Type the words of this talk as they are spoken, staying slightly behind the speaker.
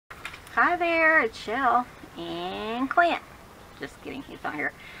Hi there, it's Chelle and Clint. Just kidding, he's not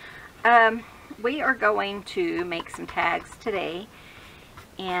here. We are going to make some tags today,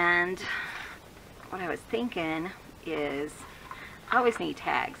 and what I was thinking is I always need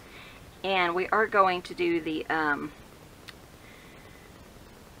tags, and we are going to do the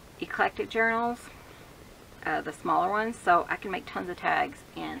Eclectic journals, the smaller ones, so I can make tons of tags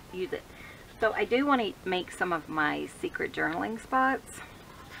and use it. So I do want to make some of my secret journaling spots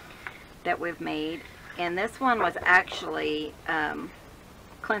that we've made, and this one was actually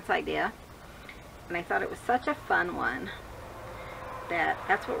Clint's idea, and I thought it was such a fun one that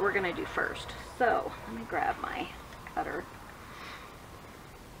that's what we're going to do first. So let me grab my cutter,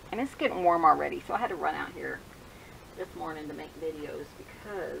 and it's getting warm already, so I had to run out here this morning to make videos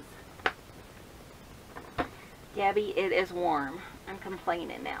because Gabby, it is warm. I'm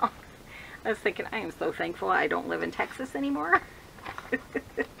complaining now. I was thinking, I am so thankful I don't live in Texas anymore.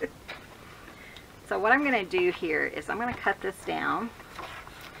 So what I'm going to do here is I'm going to cut this down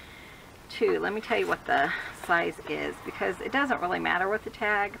to, let me tell you what the size is, because it doesn't really matter with the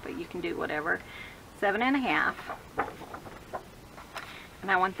tag, but you can do whatever. 7.5.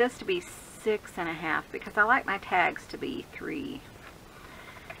 And I want this to be 6.5 because I like my tags to be 3.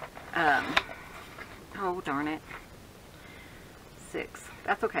 Oh darn it. 6.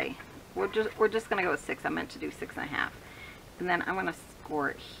 That's okay. We're just going to go with 6. I meant to do 6.5. And then I'm going to score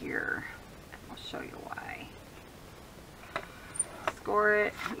it here. I'll show you why. Score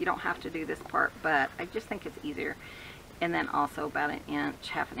it. You don't have to do this part, but I just think it's easier. And then also about an inch,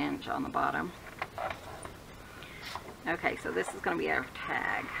 half an inch on the bottom. Okay, so this is going to be our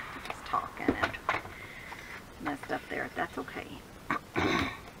tag. Just talking and messed up there. That's okay.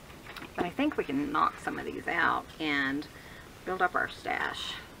 But I think we can knock some of these out and build up our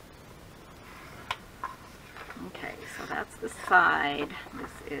stash. Okay, so that's the side.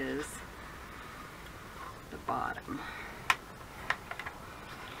 This is the bottom.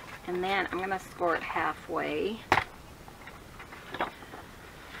 And then I'm going to score it halfway.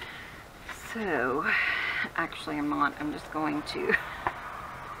 So, actually I'm not. I'm just going to...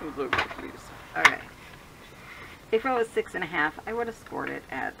 I'm so confused. Okay. If it was 6.5, I would have scored it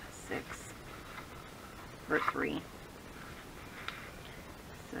at 6 or 3.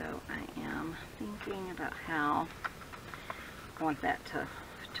 So I am thinking about how I want that to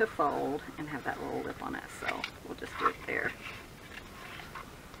fold and have that little lip on it, so we'll just do it there.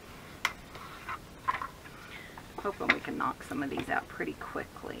 Hoping we can knock some of these out pretty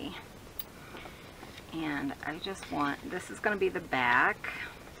quickly. And I just want, this is going to be the back,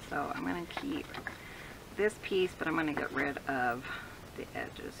 so I'm going to keep this piece, but I'm going to get rid of the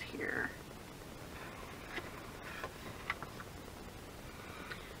edges here.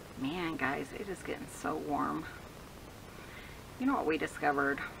 Man, guys, it is getting so warm. You know what we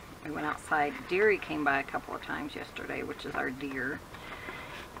discovered? We went outside. Deary came by a couple of times yesterday, which is our deer.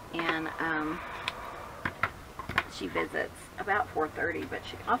 And she visits about 4:30, but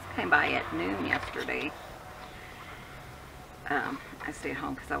she also came by at noon yesterday. I stayed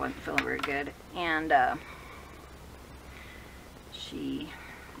home because I wasn't feeling very good. And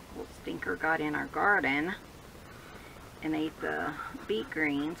little stinker got in our garden and ate the beet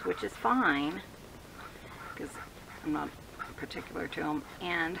greens, which is fine because I'm not particular to them.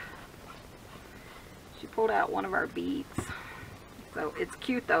 And she pulled out one of our beets. So it's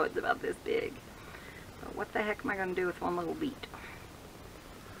cute though, it's about this big. But what the heck am I going to do with one little beet?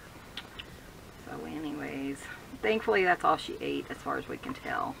 So anyways, thankfully that's all she ate as far as we can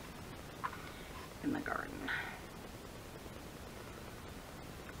tell in the garden.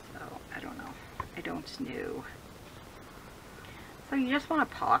 So I don't know. I don't know. So you just want a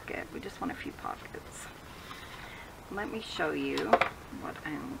pocket. We just want a few pockets. Let me show you what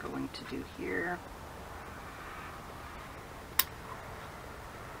I'm going to do here.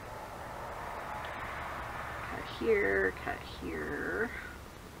 Cut here, cut here.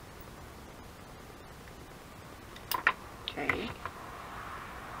 Okay.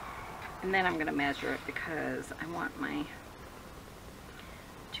 And then I'm going to measure it because I want my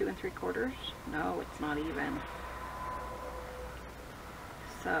 2 3/4. No, it's not even.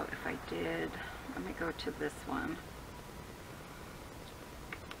 So if I did, let me go to this one.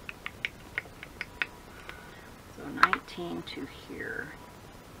 So 19 to here.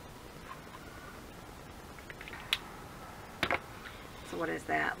 So what is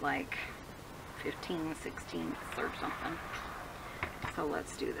that, like 15 16 or something? So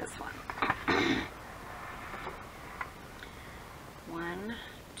let's do this one. 1,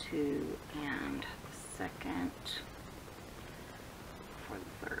 2, and the second for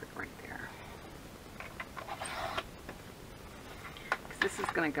the third right there. This is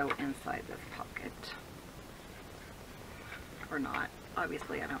going to go inside this pocket. Or not.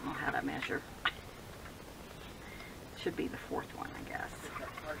 Obviously, I don't know how to measure. Should be the fourth one, I guess.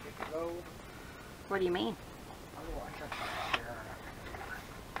 What do you mean?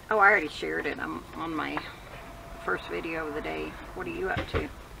 Oh, I already shared it. I'm on my first video of the day. What are you up to?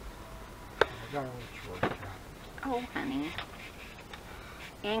 Oh, honey.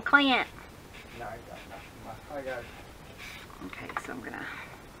 And Clint. No, I got nothing. I got it. Okay, so I'm going to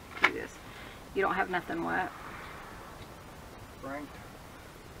do this. You don't have nothing what? Frank.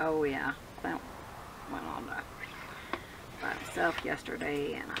 Oh, yeah. Clint went on by himself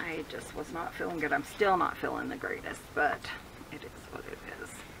yesterday, and I just was not feeling good. I'm still not feeling the greatest, but it is what it is.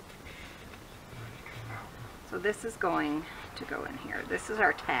 So this is going to go in here. This is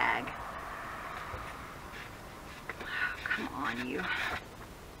our tag. Oh, come on, you.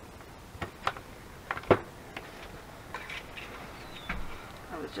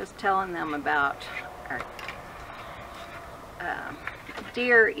 I was just telling them about our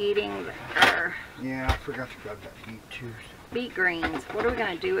deer eating our... Yeah, I forgot to grab that beet too. Beet greens. What are we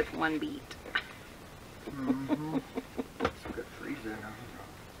going to do with one beet? Mm-hmm. It's good freezer.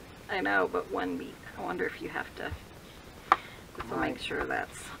 I know, but one beet. I wonder if you have to... So make sure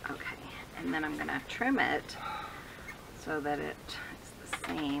that's okay. And then I'm going to trim it so that it's the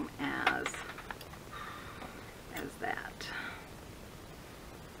same as that.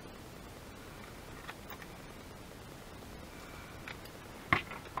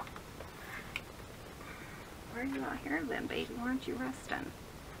 Where are you out here then, baby? Why aren't you resting?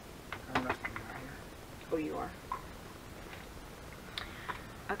 I'm resting right here. Oh, you are?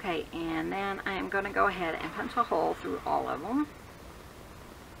 Okay, and then I am going to go ahead and punch a hole through all of them.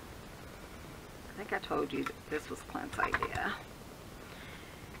 I think I told you that this was Clint's idea.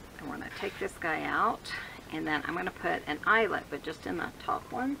 I want to take this guy out, and then I'm going to put an eyelet, but just in the top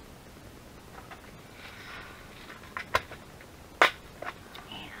one.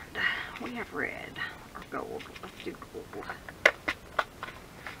 And we have red or gold. Let's do gold.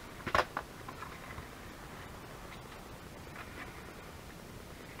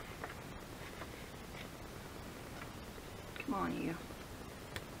 Come on, you.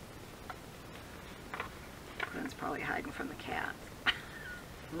 Clint's probably hiding from the cat.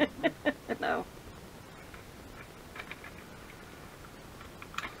 No.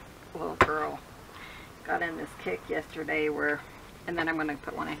 Little girl got in this kick yesterday where, and then I'm going to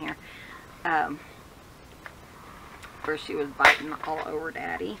put one in here, where she was biting all over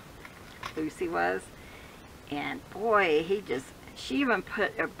Daddy. Lucy was. And boy, she even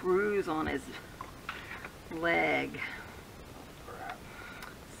put a bruise on his leg.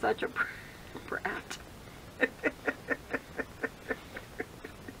 Such a brat. I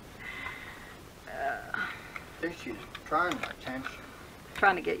think she's trying my attention.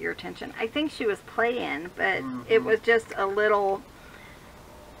 Trying to get your attention. I think she was playing, but it was just a little...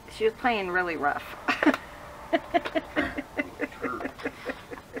 She was playing really rough.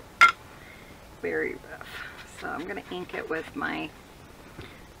 Very rough. So I'm going to ink it with my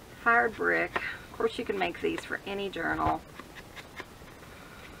fired brick. Of course, you can make these for any journal.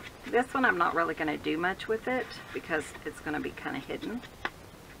 This one I'm not really going to do much with it because it's going to be kind of hidden.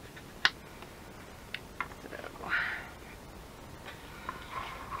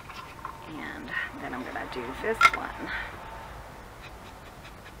 And then I'm going to do this one.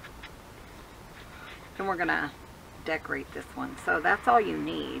 And we're going to decorate this one. So that's all you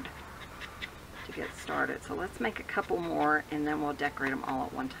need to get started. So let's make a couple more and then we'll decorate them all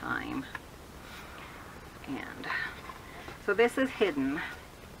at one time. And so this is hidden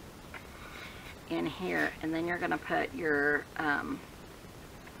in here, and then you're going to put your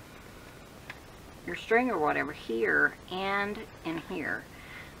string or whatever here and in here,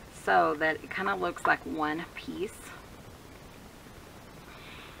 so that it kind of looks like one piece.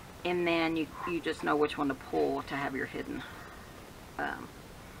 And then you just know which one to pull to have your hidden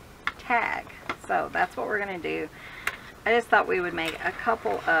tag. So that's what we're going to do. I just thought we would make a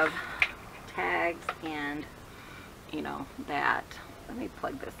couple of tags and, you know, that. Let me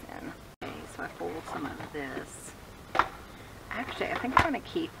plug this in. Okay, so I pulled some of this. Actually, I think I'm going to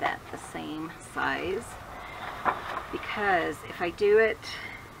keep that the same size, because if I do it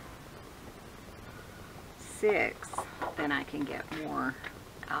 6, then I can get more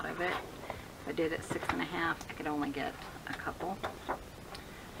out of it. If I did it 6.5, I could only get a couple.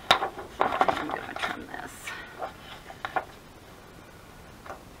 So I'm going to trim this.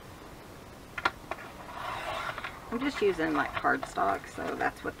 I'm just using like cardstock, so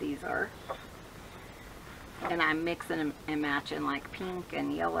that's what these are. And I'm mixing and matching like pink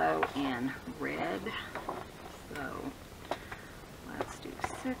and yellow and red. So let's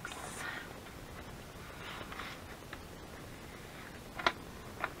 6.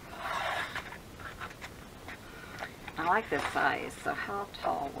 I like this size, so how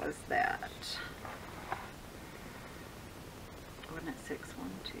tall was that? Wasn't it 6? 1,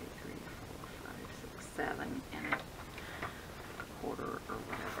 2, 3, 4, 5, 6, 7 and a quarter or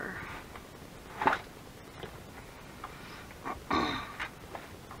whatever.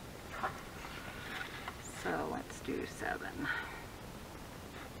 So let's do 7.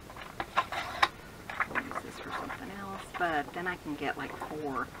 I'll use this for something else, but then I can get like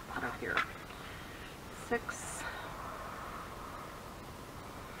 4 out of here. 6,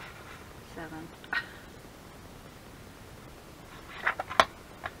 7.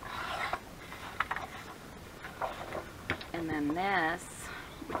 And then this,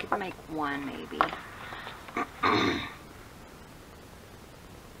 we could make 1 maybe.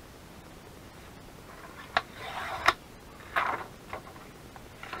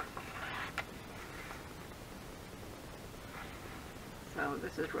 So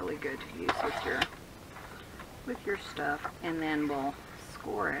this is really good to use with your stuff, and then we'll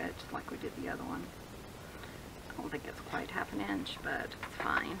score it like we did the other one. I don't think it's quite half an inch, but it's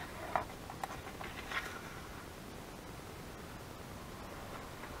fine.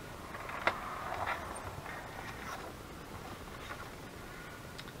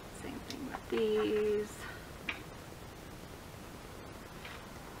 Same thing with these.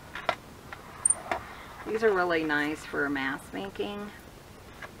 These are really nice for mask making.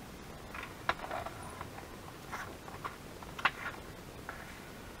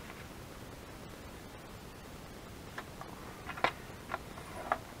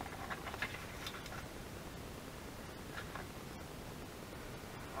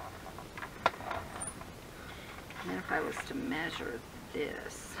 And if I was to measure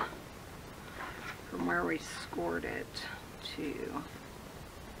this from where we scored it to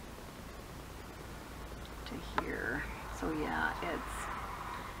here, so yeah, it's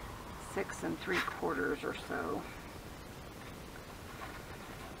 6 3/4 or so.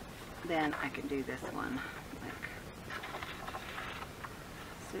 Then I can do this one like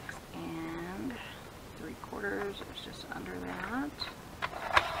 6 3/4. It's just under that.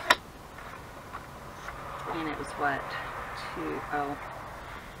 And it was what? 2, oh,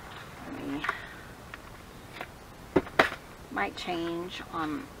 let me, might change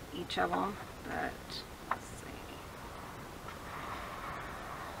on each of them, but let's see.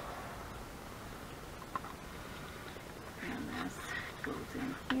 And this goes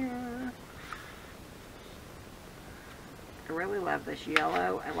in here. I really love this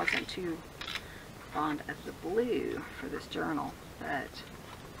yellow. I wasn't too fond of the blue for this journal, but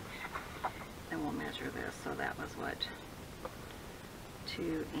then we'll measure this. So that was what,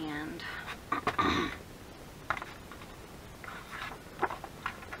 2 and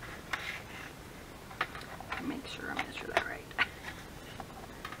make sure I measure that right. Is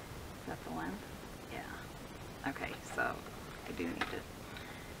that the one? Yeah. Okay, so I do need to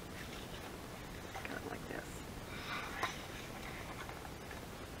cut it like this.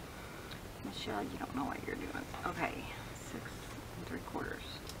 Michelle, you don't know what you're doing. Okay, 6 3/4.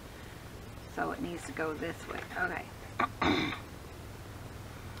 So it needs to go this way. Okay.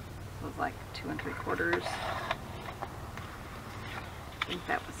 So it's like 2 3/4. I think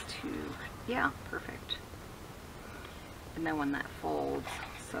that was 2. Yeah, perfect. And then when that folds,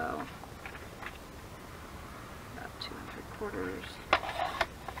 so about 2 3/4.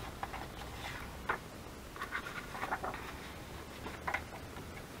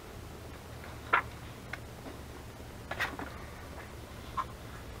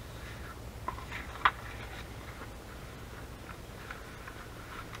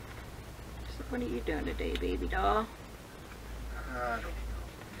 So what are you doing today, baby doll? I don't know. You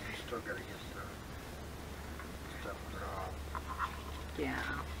still gotta get the stuff put off. Yeah.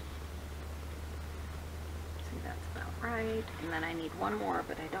 See, that's about right. And then I need one more,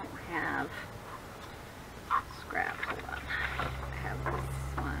 but I don't have scrap. Hold on. I have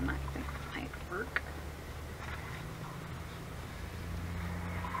this one. I think it might work.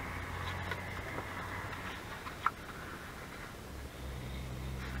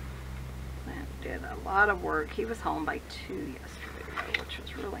 Clint did a lot of work. He was home by 2 yesterday, though, which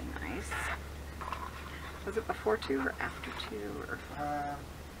was really nice. Was it before 2 or after 2? Or I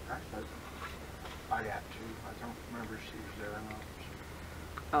got 2. I don't remember if she was there or not.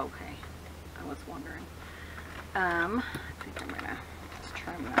 okay, I was wondering. I think I'm gonna just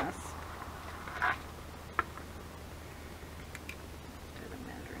trim this. Instead of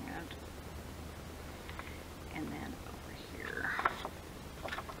measuring it. And then over here.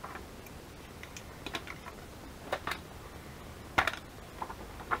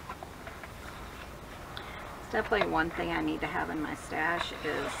 definitely one thing I need to have in my stash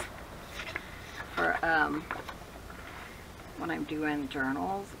is for when I'm doing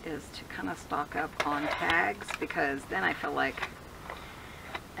journals is to kind of stock up on tags, because then I feel like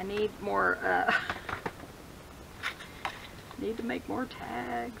I need more, need to make more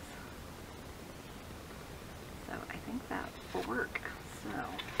tags. So I think that will work. So,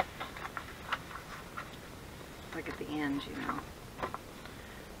 like at the end, you know.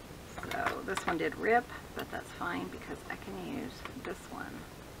 So this one did rip, but that's fine because I can use this one.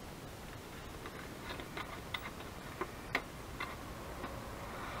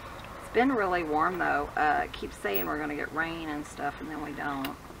 It's been really warm though. It keeps saying we're going to get rain and stuff, and then we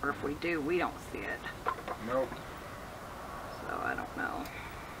don't. Or if we do, we don't see it. Nope. So I don't know.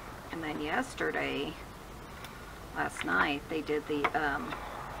 And then yesterday, last night, they did the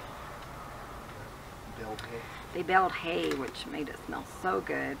Build hay. they baled hay, which made it smell so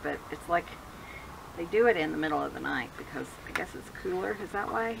good, but it's like they do it in the middle of the night because I guess it's cooler. Is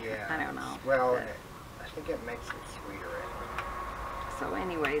that why? Yeah. I don't know. Well, But, I think it makes it sweeter anyway. so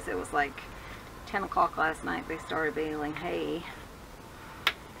anyways, it was like 10 o'clock last night they started baling hay.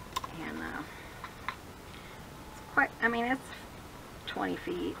 And it's quite, I mean, it's 20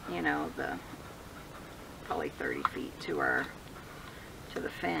 feet, you know, probably 30 feet to the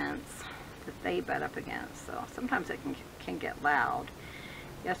fence that they butt up against. So sometimes it can get loud.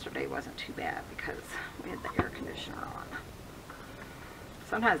 Yesterday wasn't too bad because we had the air conditioner on.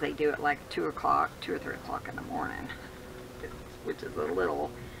 Sometimes they do it like 2 o'clock, 2 or 3 o'clock in the morning, which is a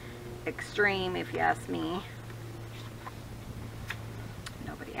little extreme if you ask me.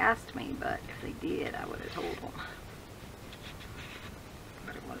 Nobody asked me, but if they did, I would have told them.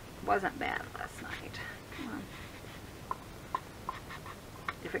 But it wasn't bad last night. Come on.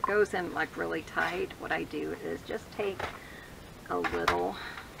 If it goes in like really tight, what I do is just take a little,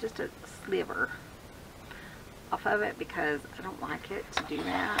 just a sliver off of it, because I don't like it to do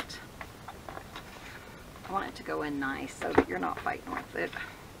that. I want it to go in nice so that you're not fighting with it.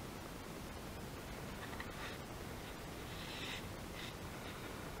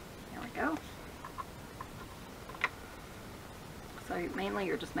 There we go. So mainly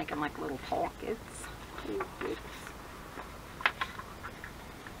you're just making like little pockets.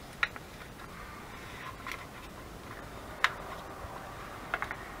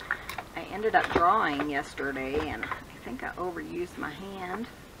 I ended up drawing yesterday, and I think I overused my hand.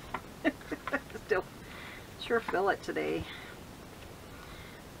 Still sure feel it today.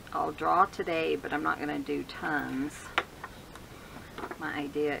 I'll draw today, but I'm not going to do tons. My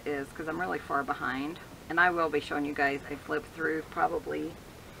idea is, because I'm really far behind, and I will be showing you guys a flip through probably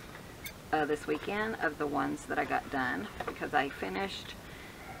this weekend of the ones that I got done, because I finished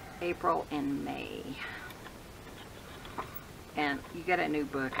April and May. And you get a new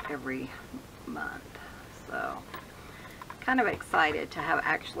book every month, so kind of excited to have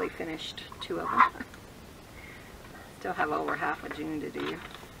actually finished 2 of them. Still have over half of June to do.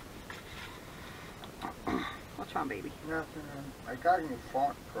 What's wrong, baby? Nothing. I got a new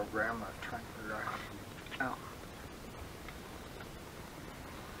font program. I was trying to figure out how to use it. Oh.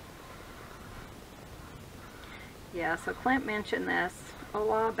 Yeah, so Clint mentioned this a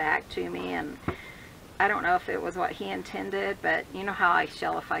while back to me, and I don't know if it was what he intended, but you know how I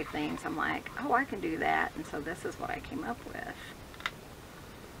shellify things. I'm like, oh, I can do that, and so this is what I came up with.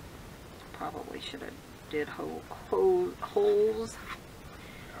 Probably should have did holes. I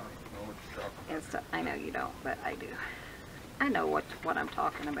don't know what you're talking about. And stuff. I know you don't, but I do. I know what I'm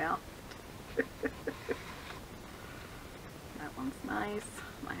talking about. That one's nice.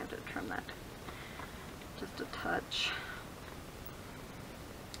 I have to trim that just a touch.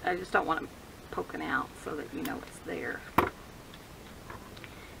 I just don't want it poking out so that you know it's there. Because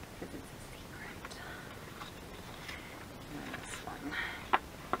it's a secret. And then this one.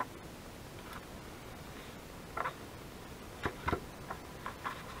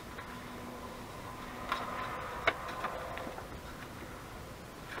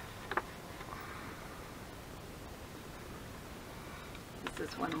 This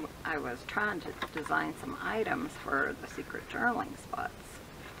is when I was trying to design some items for the secret journaling spots.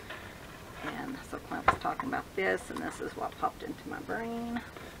 And so Clint was talking about this, and this is what popped into my brain.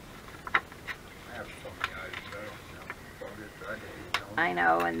 I have so many items. I don't know. I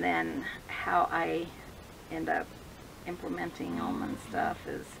know, and then how I end up implementing them and stuff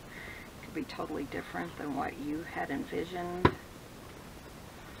could be totally different than what you had envisioned.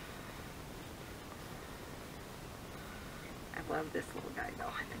 I love this little guy though.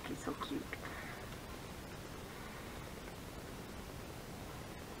 I think he's so cute.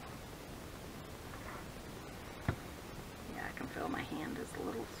 Yeah, I can feel my hand is a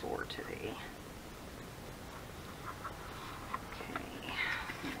little sore today.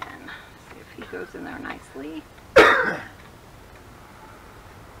 goes in there nicely.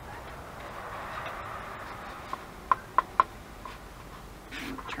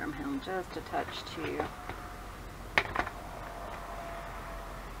 Trim him just a touch too.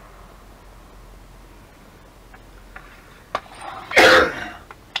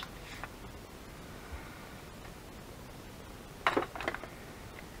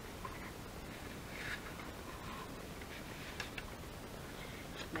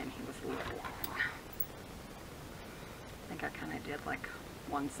 Then he was a little long. I think I kind of did like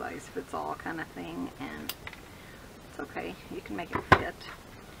one size fits all kind of thing, and it's okay. You can make it fit.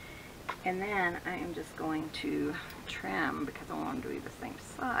 And then I am just going to trim because I want to do the same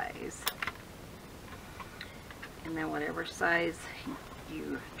size. And then whatever size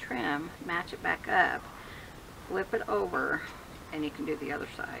you trim, match it back up, flip it over, and you can do the other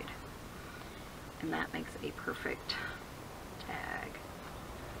side. And that makes a perfect tag.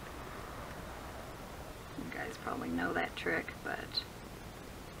 You guys probably know that trick, but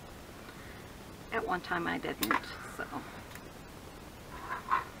at one time I didn't, so.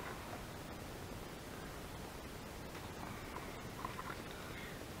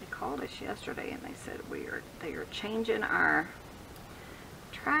 Called us yesterday and they said they are changing our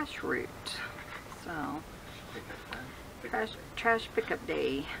trash route. So trash pickup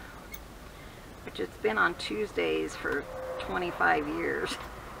day, which it's been on Tuesdays for 25 years.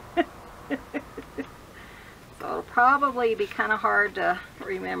 So it'll probably be kind of hard to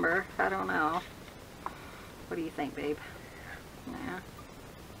remember. I don't know. What do you think, babe? Yeah.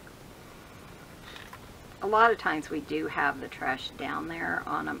 A lot of times we do have the trash down there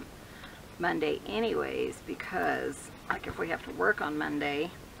on a Monday anyways, because like if we have to work on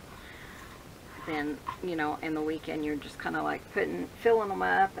Monday, then, you know, in the weekend you're just kind of like filling them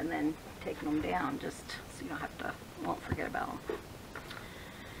up and then taking them down just so you don't have to, won't forget about them.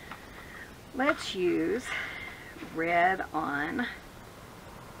 Let's use red on,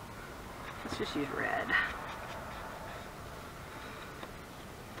 let's just use red.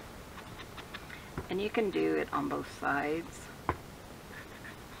 And you can do it on both sides.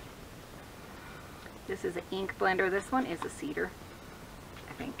 This is an ink blender. This one is a cedar,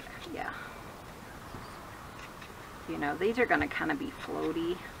 I think. Yeah. You know, these are going to kind of be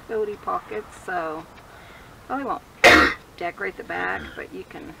floaty pockets, so probably won't decorate the back, but you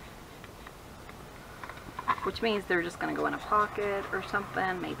can, which means they're just going to go in a pocket or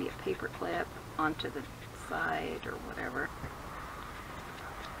something, maybe a paper clip onto the side or whatever.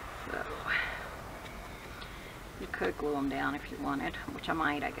 So you could glue them down if you wanted, which I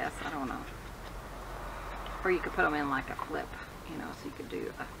might, I guess. I don't know. Or you could put them in like a flip, you know, so you could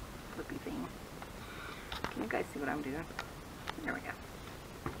do a flippy thing. Can you guys see what I'm doing? There we go.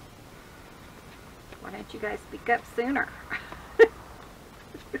 Why didn't you guys speak up sooner?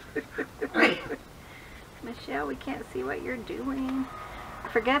 Michelle, we can't see what you're doing. I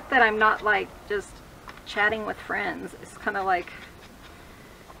forget that I'm not like just chatting with friends. It's kind of like,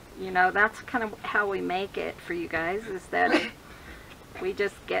 you know, that's kind of how we make it for you guys, is that we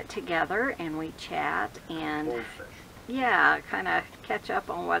just get together and we chat and, yeah, kind of catch up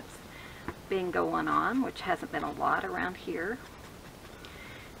on what's been going on, which hasn't been a lot around here.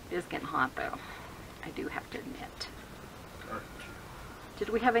 It is getting hot though, I do have to admit. Did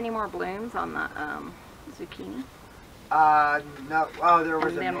we have any more blooms on the zucchini? No. Oh, there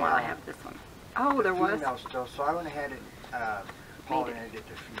was and then while I have this one. Oh, there was? Female still, so I went ahead and pollinated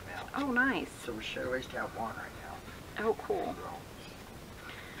the female. Oh, nice. So we should at least have one right now. Oh, cool.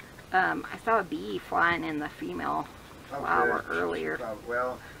 I saw a bee flying in the female flower earlier.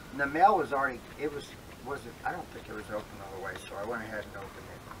 Well, the male was already, I don't think it was open all the way, so I went ahead and opened it.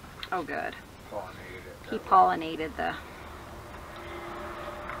 Oh, good. Pollinated it. He pollinated the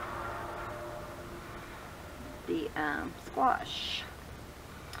squash.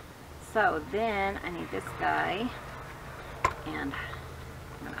 So then I need this guy, and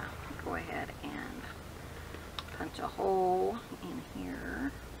I'm gonna go ahead and punch a hole in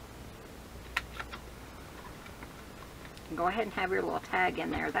here. And go ahead and have your little tag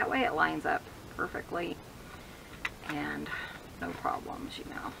in there. That way it lines up perfectly and no problems, you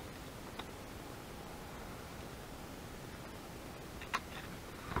know.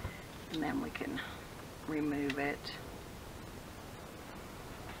 And then we can remove it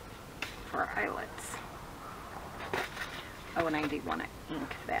for our eyelets. Oh, and I do want to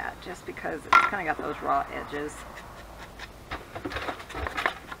ink that just because it's kind of got those raw edges.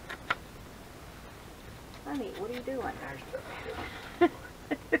 Honey, what are you doing?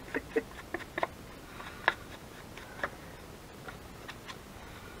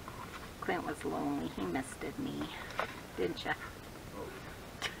 Clint was lonely. He misted me, didn't ya?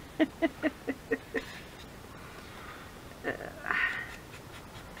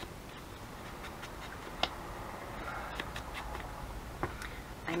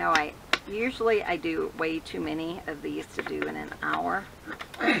 I know usually I do way too many of these to do in an hour.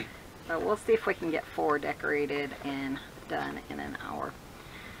 But we'll see if we can get 4 decorated and done in an hour.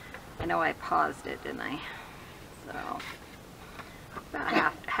 I know I paused it, didn't I? So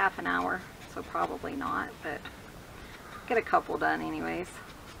about half an hour, so probably not, but get a couple done anyways.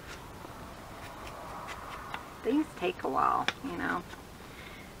 These take a while, you know.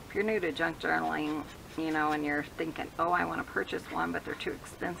 If you're new to junk journaling, you know, and you're thinking, oh, I want to purchase one, but they're too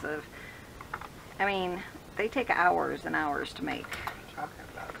expensive. I mean, they take hours and hours to make. Talking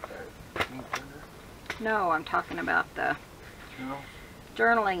about the ink printer? No, I'm talking about the No.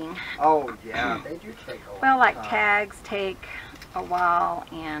 journaling. Oh, yeah, they do take a while. Well, like tags take a while,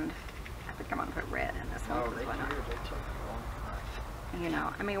 and I think I'm going to put red in this one. Oh, 'cause they why not? do. They take a long time. You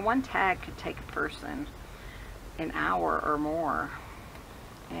know, I mean, one tag could take a person an hour or more.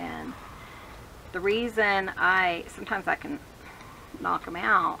 And the reason sometimes I can knock them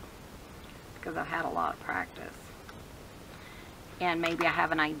out because I've had a lot of practice. And maybe I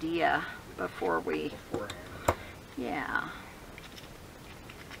have an idea before we, Beforehand. yeah.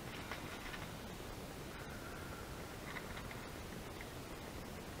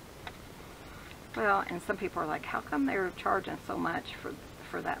 Well, and some people are like, how come they're charging so much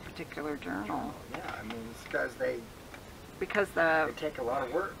for that particular journal? Yeah, I mean, it's because they Because take a lot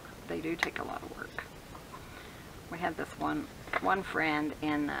of work. they do take a lot of work. We had this one friend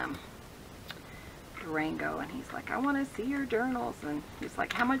in Durango, and he's like, I want to see your journals. And he's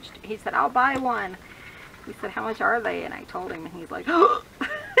like, how much? He said, I'll buy one. He said, how much are they? And I told him, and he's like, oh.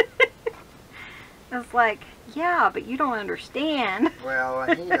 I was like, yeah, but you don't understand. Well,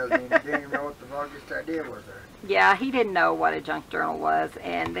 and he didn't even know what the longest idea was there. Yeah, he didn't know what a junk journal was.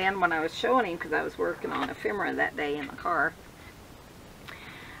 And then when I was showing him, because I was working on Ephemera that day in the car,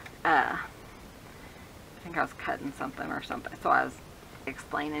 I think I was cutting something or something. So I was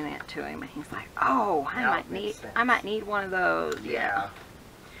explaining it to him, and he's like, oh, I might need one of those. Yeah.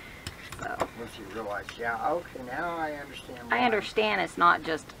 So Once you realize, yeah, okay, now I understand why. I understand it's not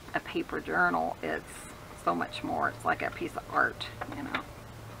just a paper journal, it's so much more. It's like a piece of art, you know.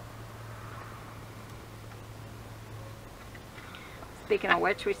 Speaking of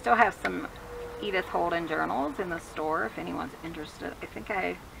which, we still have some Edith Holden journals in the store if anyone's interested. I think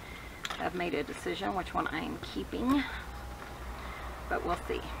I have made a decision which one I am keeping, but we'll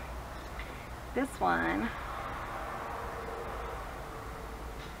see. This one,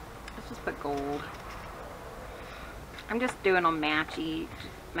 let's just put gold. I'm just doing them matching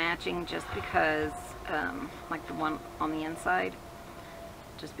just because, like the one on the inside,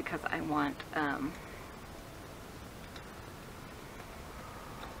 just because I want them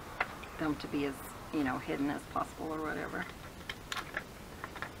to be as, you know, hidden as possible or whatever.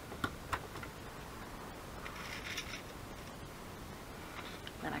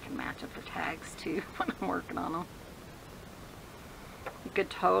 Then I can match up the tags too when I'm working on them. You could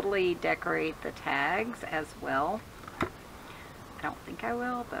totally decorate the tags as well. I don't think I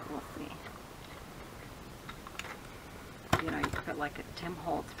will, but we'll see. You know, you could put like a Tim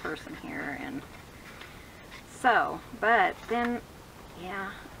Holtz person here, and so, but then,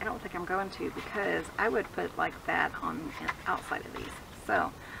 yeah, I don't think I'm going to, because I would put like that on outside of these.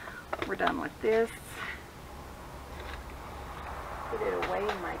 So we're done with this. Put it away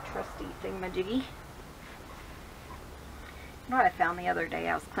in my trusty thingamajiggy. You know what I found the other day?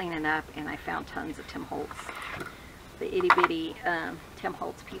 I was cleaning up and I found tons of Tim Holtz, the itty bitty Tim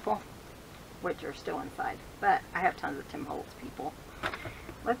Holtz people, which are still inside, but I have tons of Tim Holtz people.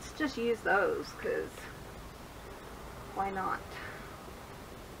 Let's just use those, because why not?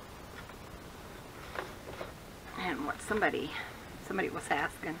 And what somebody was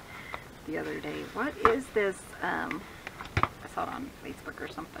asking the other day, what is this, I saw it on Facebook or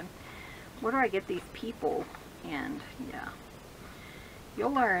something, where do I get these people? And yeah,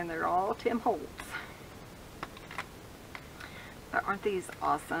 you'll learn they're all Tim Holtz. But aren't these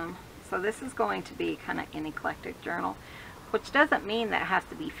awesome? So this is going to be kind of an eclectic journal, which doesn't mean that it has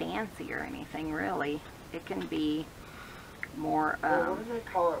to be fancy or anything, really. It can be more, well, what do they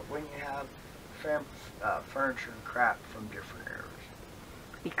call it when you have furniture and craft from different eras?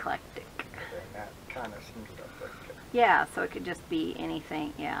 eclectic. Okay, that kind of seems to fit there. Yeah, so it could just be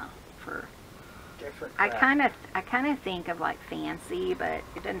anything, yeah, for Different I craft. kind of think of like fancy, but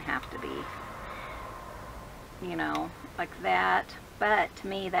it doesn't have to be, you know, like that. But to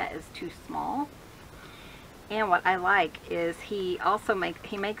me, that is too small. And what I like is he also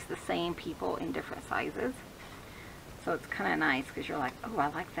makes the same people in different sizes. So it's kind of nice because you're like, oh, I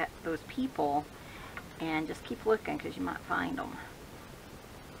like those people, and just keep looking because you might find them.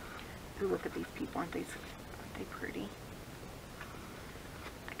 Ooh, look at these people. Aren't they pretty?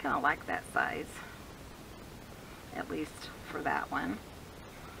 I kind of like that size, at least for that one.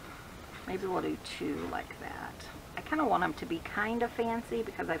 Maybe we'll do 2 like that. I kind of want them to be kind of fancy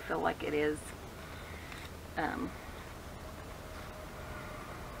because I feel like it is.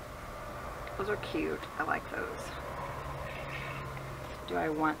 Those are cute. I like those. Do I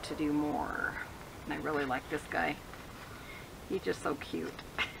want to do more? And I really like this guy. He's just so cute.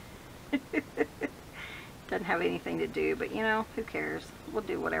 Doesn't have anything to do, but you know, who cares? We'll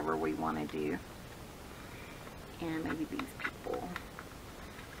do whatever we want to do. And maybe these people.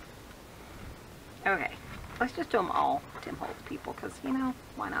 Okay, let's just do them all Tim Holtz people, because, you know,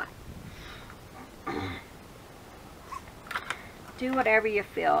 why not? Do whatever you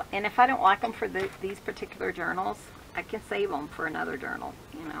feel. And if I don't like them for these particular journals, I can save them for another journal,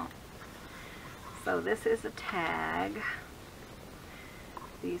 you know. So this is a tag.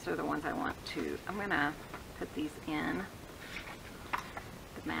 These are the ones I want to, I'm going to put these in.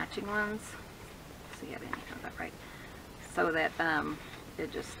 The matching ones. See, I didn't have that right. So that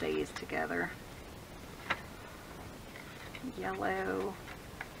it just stays together. Yellow.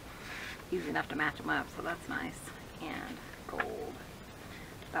 Easy enough to match them up, so that's nice. And gold.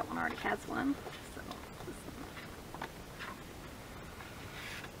 That one already has one. So this one.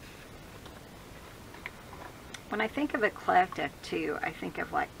 When I think of eclectic too, I think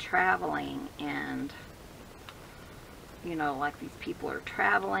of like traveling and, you know, like these people are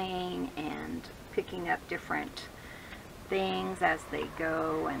traveling and picking up different things as they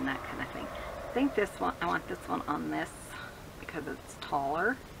go and that kind of thing. I think this one, I want this one on this because it's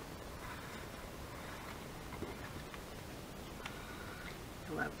taller.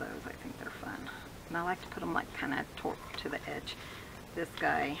 I love those. I think they're fun. And I like to put them like kind of to the edge. This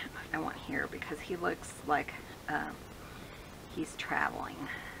guy I want here because he looks like he's traveling.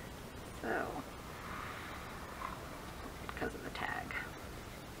 So, because of the tag.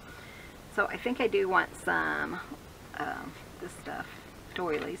 So I think I do want some this stuff,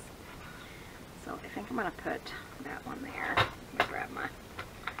 doilies. So I think I'm going to put that one there. Let me grab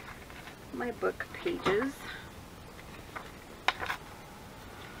my book pages.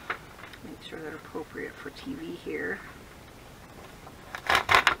 Make sure they're appropriate for TV here.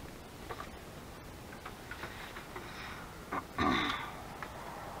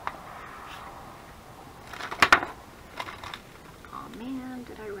 Oh man,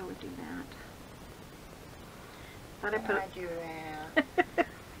 did I really do that? Thought I put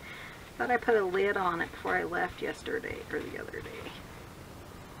thought I put a lid on it before I left yesterday or the other day.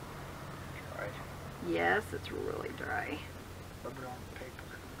 Dry. Yes, it's really dry. Rub it on the paper.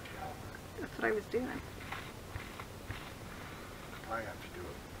 That's what I was doing. I have to do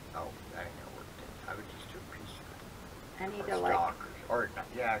it. Oh, that ain't gonna work. I would just do a piece of it. I need or to like. stock or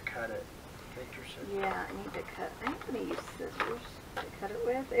yeah, cut it. Take your scissors. Yeah, I need to cut. I'm gonna use scissors to cut it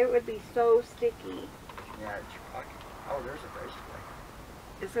with. It would be so sticky. Yeah, it's your pocket. Oh, there's a bracelet.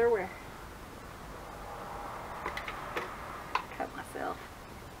 Is there where? Cut myself.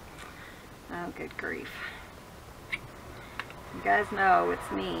 Oh, good grief. You guys know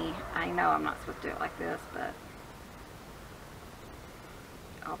it's me. I know I'm not supposed to do it like this, but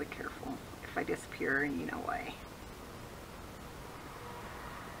I'll be careful. If I disappear, you know why.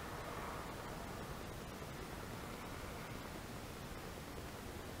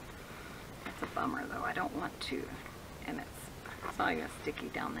 That's a bummer though. I don't want to, and it's not even sticky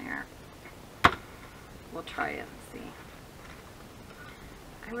down there. We'll try it and see.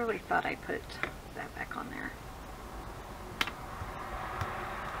 I really thought I put that back on there.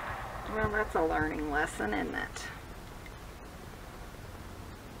 Well, that's a learning lesson, isn't it?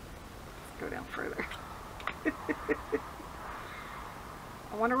 Let's go down further.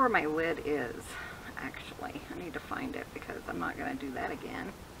 I wonder where my lid is, actually. I need to find it because I'm not going to do that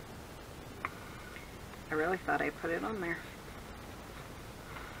again. I really thought I put it on there.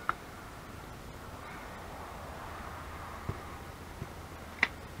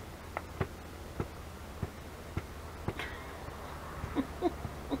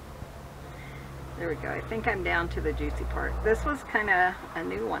 There we go. I think I'm down to the juicy part. This was kind of a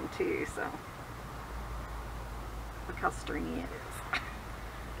new one too, so look how stringy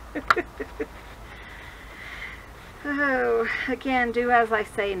it is. Oh, again, do as I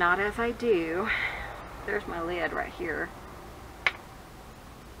say, not as I do. There's my lid right here.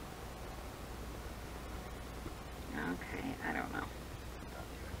 Okay, I don't know.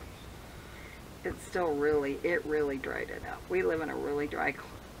 It's still really, it really dried it out. We live in a really dry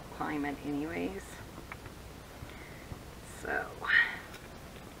climate anyways. So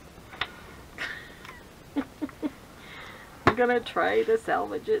I'm gonna try to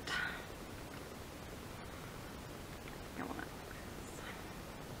salvage it.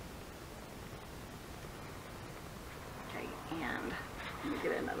 Okay, and let me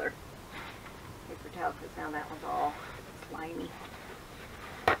get another paper towel because now that one's all slimy.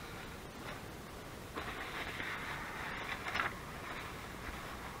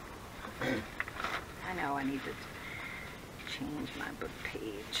 I know I need to change my book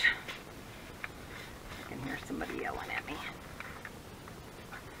page. I can hear somebody yelling at me.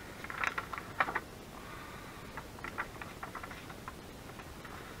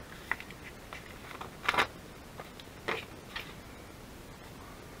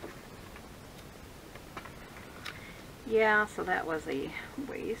 Yeah, so that was a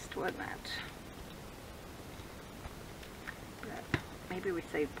waste, wasn't it? But maybe we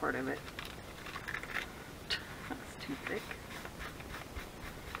saved part of it. That's too thick.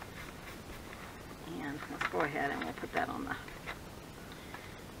 And let's go ahead and we'll put that on the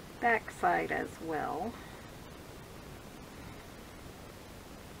back side as well.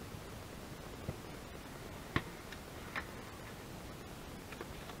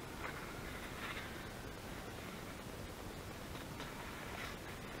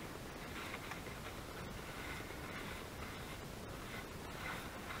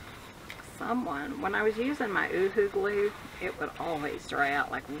 When I was using my Oohoo glue, it would always dry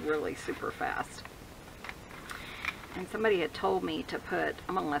out like really super fast. And somebody had told me to put,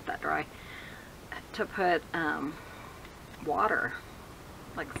 I'm gonna let that dry, to put water,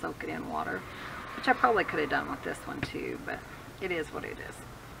 like soak it in water, which I probably could have done with this one too, but it is what it is.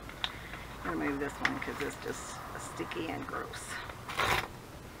 I'm gonna move this one because it's just sticky and gross.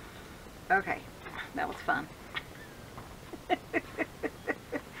 Okay, that was fun.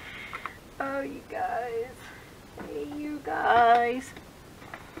 Oh, you guys. Hey, you guys.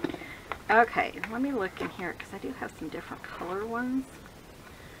 Okay, let me look in here because I do have some different color ones.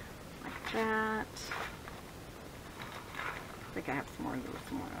 Like that. I think I have some more of those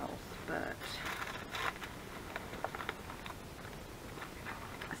somewhere else, but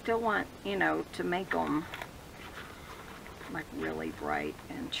I still want, you know, to make them like really bright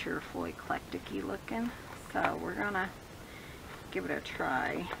and cheerful, eclectic-y looking. So we're gonna give it a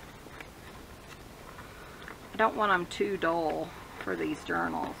try. I don't want them too dull for these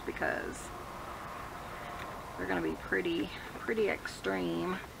journals because they're going to be pretty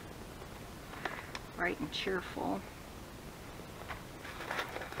extreme, bright and cheerful.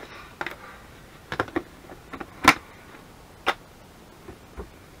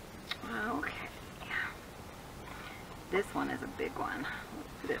 Okay, this one is a big one. Let's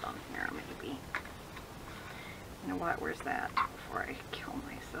put it on here maybe. You know what? Where's that before I kill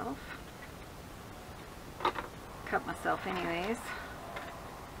myself? Cut myself anyways.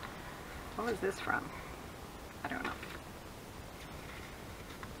 What was this from? I don't know.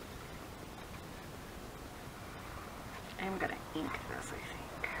 I'm gonna ink this, I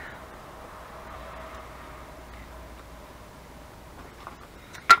think.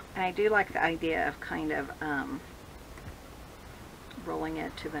 And I do like the idea of kind of rolling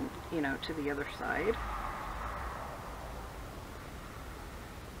it to the, you know, to the other side.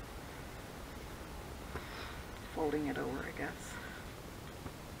 Folding it over, I guess.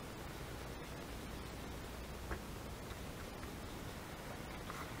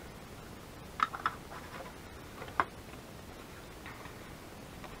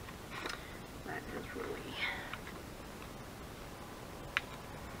 That is really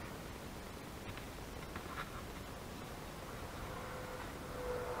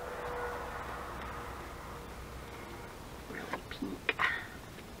pink.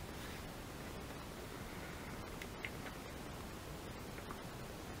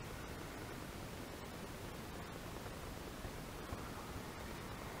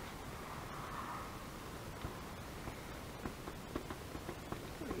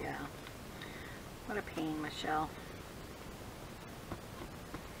 What a pain, Michelle.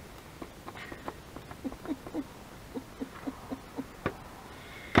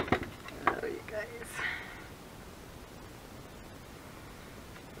 Oh, you guys.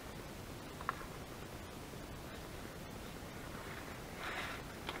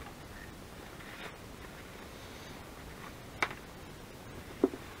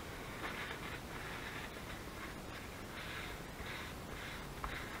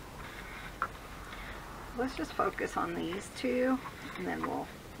 Let's just focus on these two, and then we'll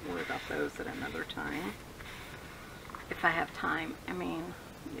worry about those at another time. If I have time. I mean,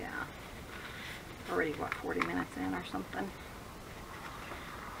 yeah. Already, what, 40 minutes in or something?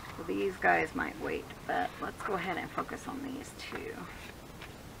 So these guys might wait, but let's go ahead and focus on these two.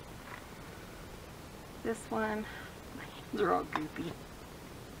 This one, my hands are all goopy.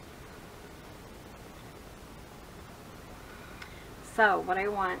 So what I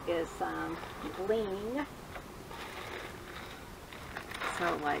want is some bling.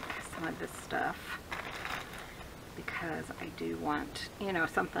 So like some of this stuff, because I do want, you know,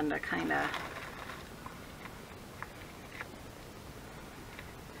 something to kind of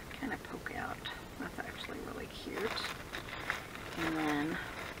poke out. That's actually really cute. And then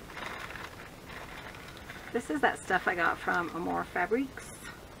this is that stuff I got from Amore Fabrics.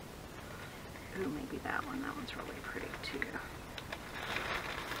 Ooh, maybe that one. That one's really pretty too.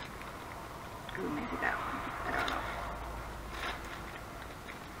 Ooh, maybe that one. I don't know.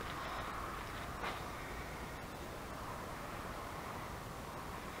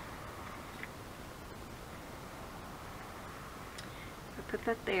 Put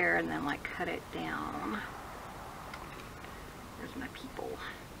that there and then like cut it down. There's my people.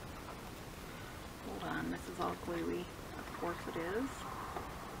 Hold on, this is all gluey. Of course it is.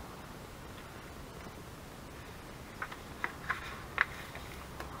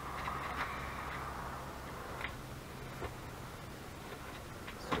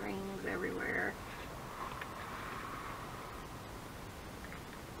 Strings everywhere.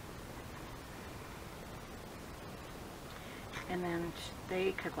 And then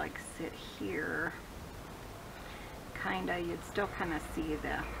they could like sit here, kinda, you'd still kind of see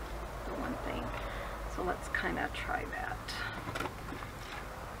the one thing. So let's kind of try that.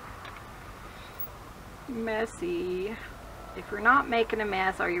 Messy. If you're not making a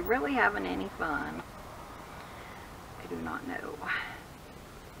mess, are you really having any fun? I do not know.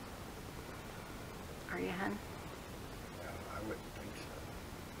 Are you, hun? No, I wouldn't think so.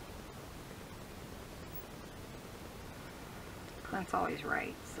 Clint's always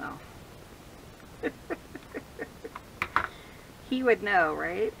right, so. He would know,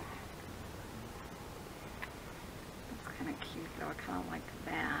 right? That's kind of cute though. I kind of like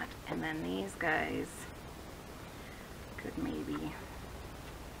that. And then these guys could maybe,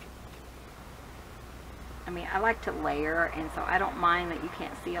 I mean, I like to layer, and so I don't mind that you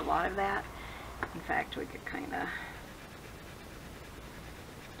can't see a lot of that. In fact, we could kind of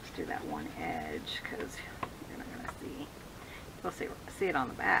just do that one edge, because you're not going to see. You'll see it on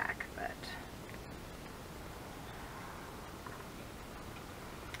the back, but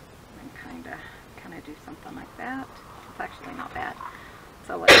then kind of do something like that. It's actually not bad.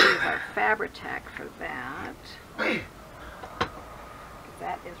 So let's use our Fabri-Tac for that.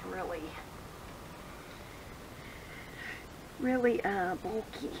 That is really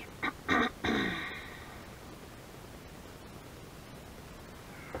bulky.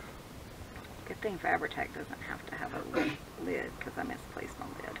 Good thing Fabri-Tac doesn't have to have a lid, because I misplaced my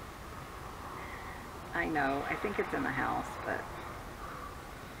lid. I know, I think it's in the house, but it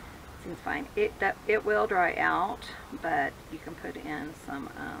seems fine. It will dry out, but you can put in some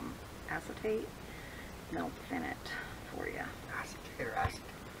acetate, and it'll thin it for you. Acetate or acetone?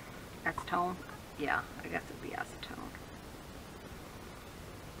 Acetone? Yeah, I guess it'd be acetone.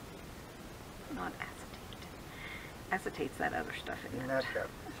 Not acetate. Acetate's that other stuff in Isn't it. that that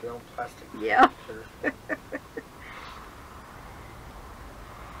film plastic? Yeah.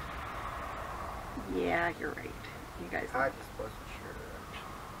 Yeah, you're right. You guys. I just wasn't sure.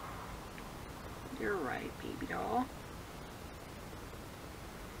 You're right, baby doll.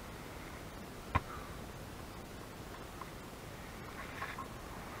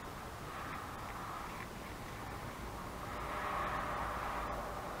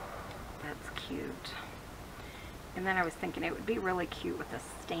 That's cute. And then I was thinking it would be really cute with a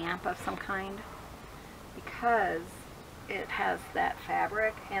stamp of some kind, because it has that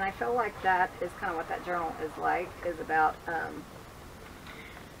fabric, and I feel like that is kind of what that journal is like, is about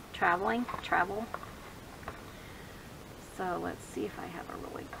travel. So let's see if I have a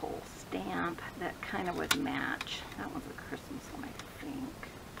really cool stamp that kind of would match. That one's a Christmas one, I think.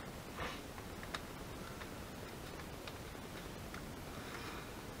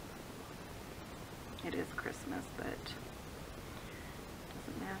 It is Christmas, but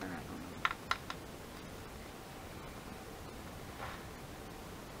doesn't matter. I don't know.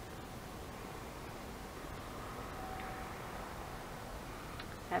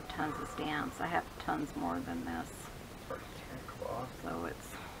 I have tons of stamps. I have tons more than this. Cloth. So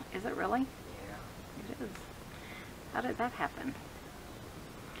it's, is it really? Yeah. It is. How did that happen?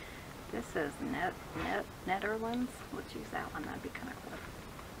 This is Netherlands. Let's use that one. That'd be kind of cool.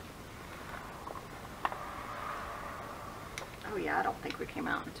 Oh yeah, I don't think we came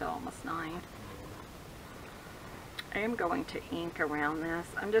out until almost 9. I am going to ink around this.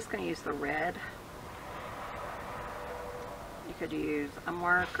 I'm just going to use the red. You could use a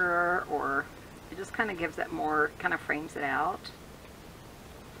marker, or it just kind of gives it more, kind of frames it out.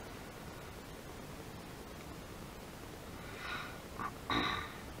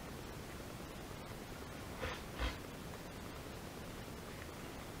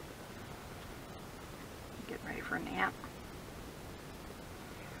 Getting ready for a nap.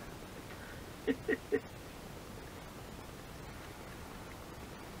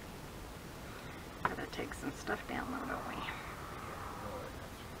 Gotta take some stuff down though, don't we?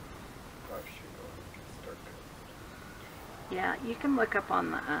 Yeah, you can look up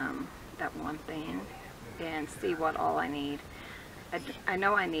on the that one thing and see what all I need. I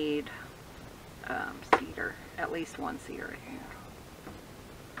know I need cedar, at least one cedar, I think.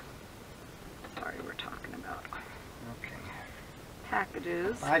 Sorry, we're talking about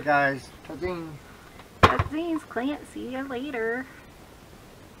packages. Bye guys. Ta-ding. Ta-dings, Clint. See you later.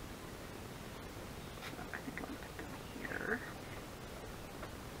 I think I'm going to put them here.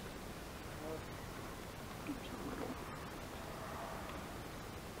 There's a little.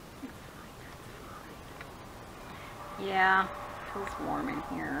 That's fine. Yeah, feels warm in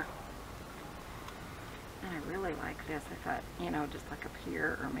here. And I really like this. I thought, you know, just like up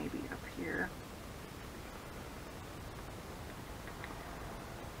here or maybe up here.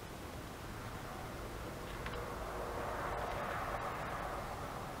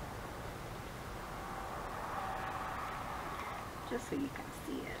 Just so you can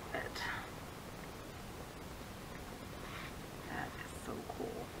see it, but that is so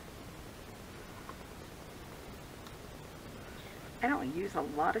cool. I don't use a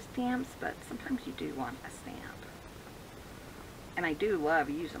lot of stamps, but sometimes you do want a stamp. And I do love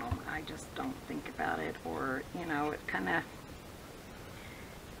using them. I just don't think about it, or, you know, it kind of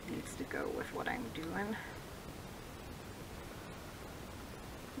needs to go with what I'm doing.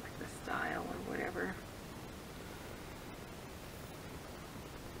 Like the style or whatever.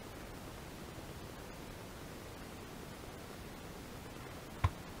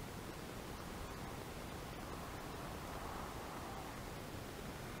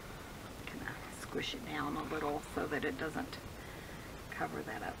 Squish it down a little so that it doesn't cover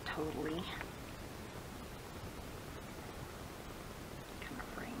that up totally. Kind of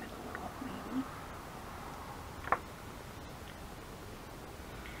frame it a little, maybe.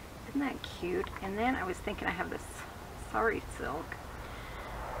 Isn't that cute? And then I was thinking I have this sari silk.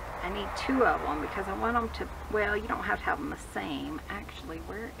 I need two of them because I want them to, well, you don't have to have them the same. Actually,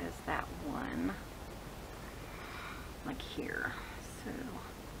 where is that one? Like here. So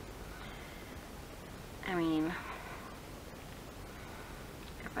I mean,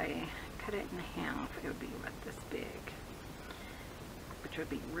 if I cut it in half, it would be about this big, which would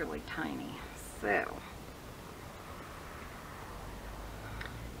be really tiny. So,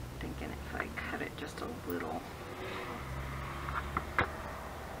 thinking if I cut it just a little,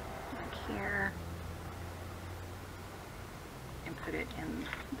 like here, and put it in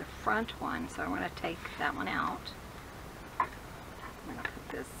the front one. So I'm going to take that one out. I'm going to put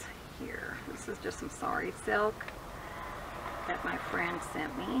this here. This is just some sari silk that my friend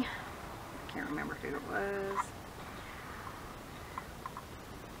sent me. I can't remember who it was.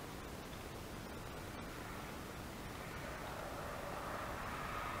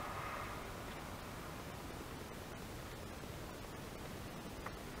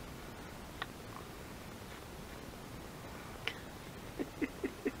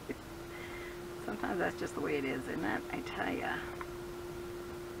 Sometimes that's just the way it is, isn't it? I tell ya.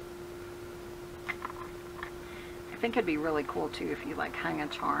 I think it'd be really cool too if you like hung a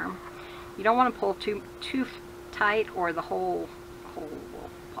charm. You don't want to pull too tight, or the whole will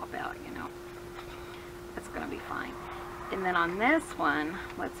pop out, you know. That's gonna be fine. And then on this one,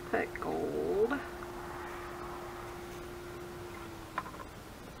 let's put gold.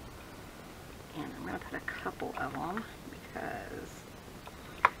 And I'm gonna put a couple of them because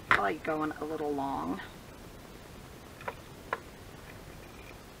I like going a little long.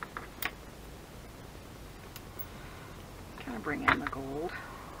 Bring in the gold.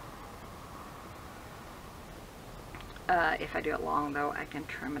 If I do it long though, I can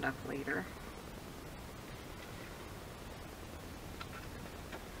trim it up later.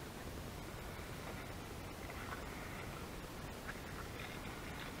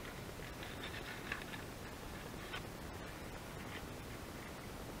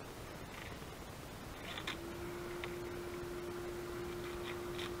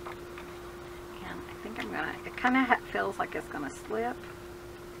 It kind of feels like it's going to slip,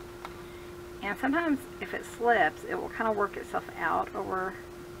 and sometimes if it slips, it will kind of work itself out over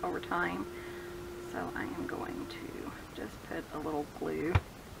time. So I am going to put a little glue,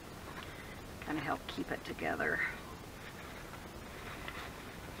 kind of help keep it together.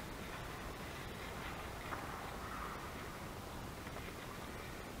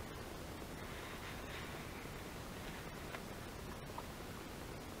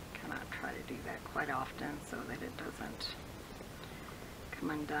 Kind of try to do that quite often so that it doesn't come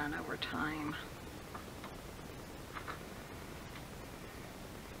undone over time.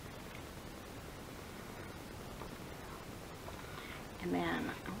 And then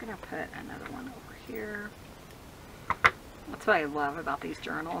I'm going to put another one over here. That's what I love about these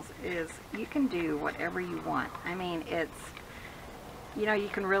journals is you can do whatever you want. I mean, it's, you know, you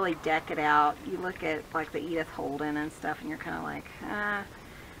can really deck it out. You look at like the Edith Holden and stuff and you're kind of like, I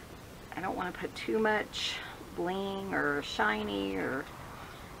don't want to put too much bling or shiny, or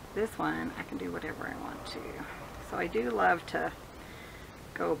this one I can do whatever I want to. So I do love to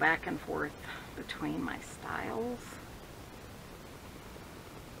go back and forth between my styles,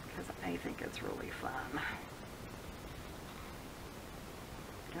 because I think it's really fun.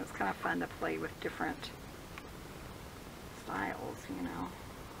 And it's kind of fun to play with different styles, you know.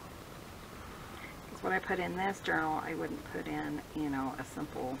 Because what I put in this journal, I wouldn't put in, you know, a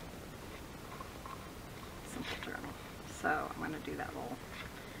simple journal. So I'm going to do that little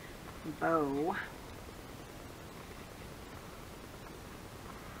bow.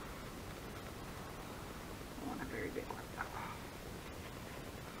 I want a very big one though.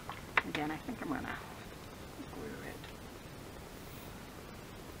 Again, I think I'm going to glue it.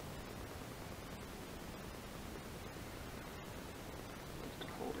 Just to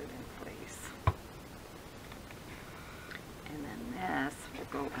hold it in place. And then this will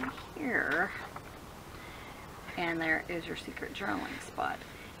go in here. And there is your secret journaling spot.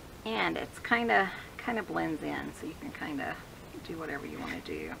 And it's kind of blends in, so you can kind of do whatever you want to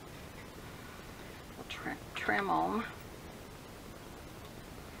do. We'll trim them.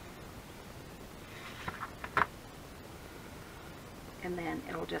 And then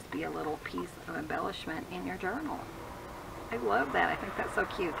it'll just be a little piece of embellishment in your journal. I love that. I think that's so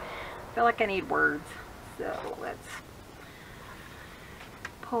cute. I feel like I need words. So let's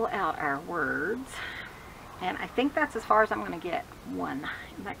pull out our words. And I think that's as far as I'm going to get. One.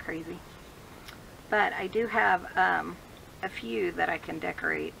 Isn't that crazy? But I do have a few that I can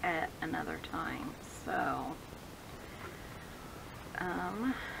decorate at another time. So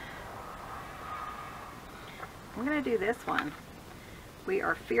I'm going to do this one. We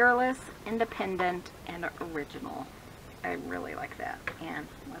are fearless, independent, and original. I really like that. And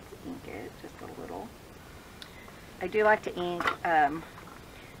let's ink it just a little. I do like to ink, kind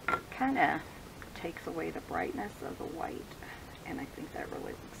of takes away the brightness of the white, and I think that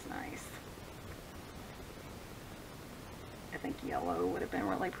really looks nice. I think yellow would have been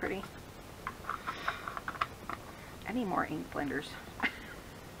really pretty. I need more ink blenders.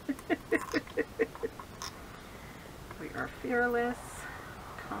 We are fearless,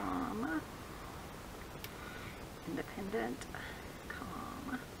 calm, independent,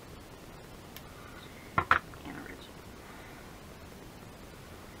 calm, and original.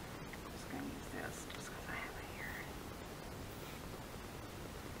 I'm just going to use this just because I have it here.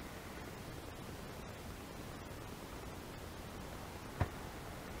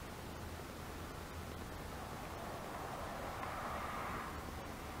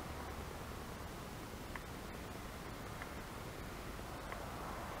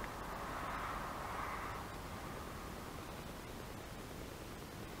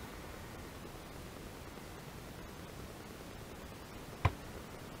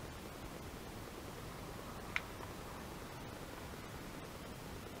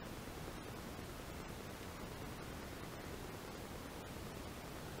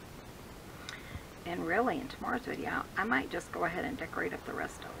 And really, in tomorrow's video, I might just go ahead and decorate up the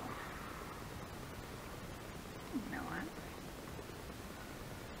rest of them. You know what?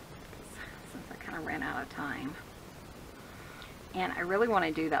 Since I kind of ran out of time. And I really want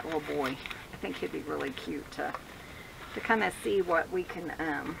to do that little boy. I think he'd be really cute to kind of see what we can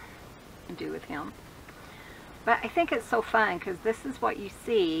do with him. But I think it's so fun because this is what you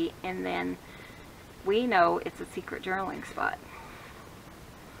see, and then we know it's a secret journaling spot.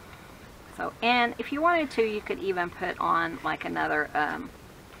 So, and if you wanted to, you could even put on like another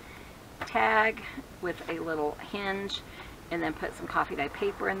tag with a little hinge and then put some coffee dye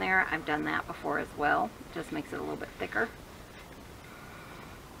paper in there. I've done that before as well. It just makes it a little bit thicker.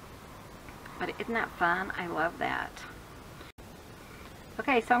 But isn't that fun? I love that.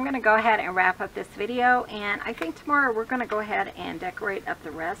 Okay, so I'm going to go ahead and wrap up this video, and I think tomorrow we're going to go ahead and decorate up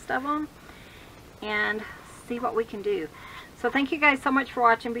the rest of them and see what we can do. So thank you guys so much for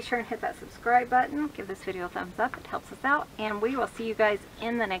watching. Be sure and hit that subscribe button. Give this video a thumbs up. It helps us out. And we will see you guys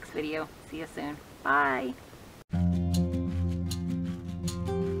in the next video. See you soon. Bye.